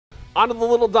Onto the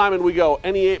Little Diamond we go.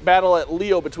 NE8 battle at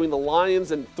Leo between the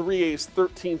Lions and 3A's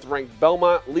 13th ranked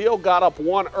Bellmont. Leo got up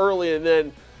one early and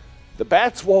then the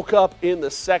Bats woke up in the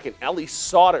second. Ellie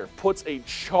Sauter puts a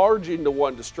charge into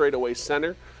one to straightaway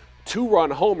center.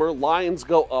 Two-run homer. Lions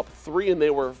go up 3 and they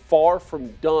were far from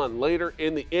done. Later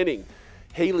in the inning,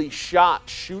 Haley Schott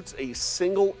shoots a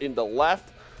single into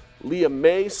left. Leah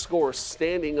May scores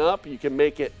standing up. You can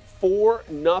make it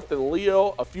 4-0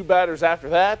 Leo. A few batters after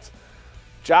that,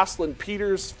 Jocelyn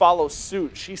Peters follows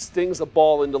suit. She stings a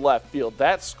ball into left field.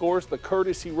 That scores the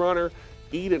courtesy runner.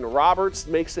 Eden Roberts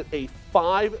makes it a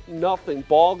 5-0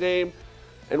 ball game.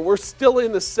 And we're still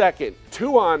in the second.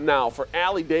 2 on now for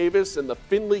Allie Davis, and the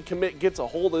Findlay commit gets a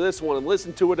hold of this one, and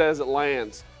listen to it as it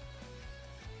lands.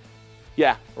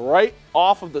 Yeah, right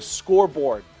off of the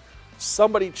scoreboard.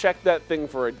 Somebody check that thing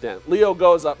for a dent. Leo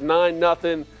goes up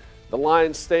 9-0. The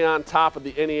Lions stay on top of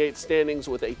the NE8 standings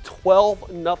with a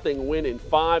 12-0 win in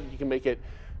 5. You can make it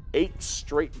 8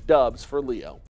 straight dubs for Leo.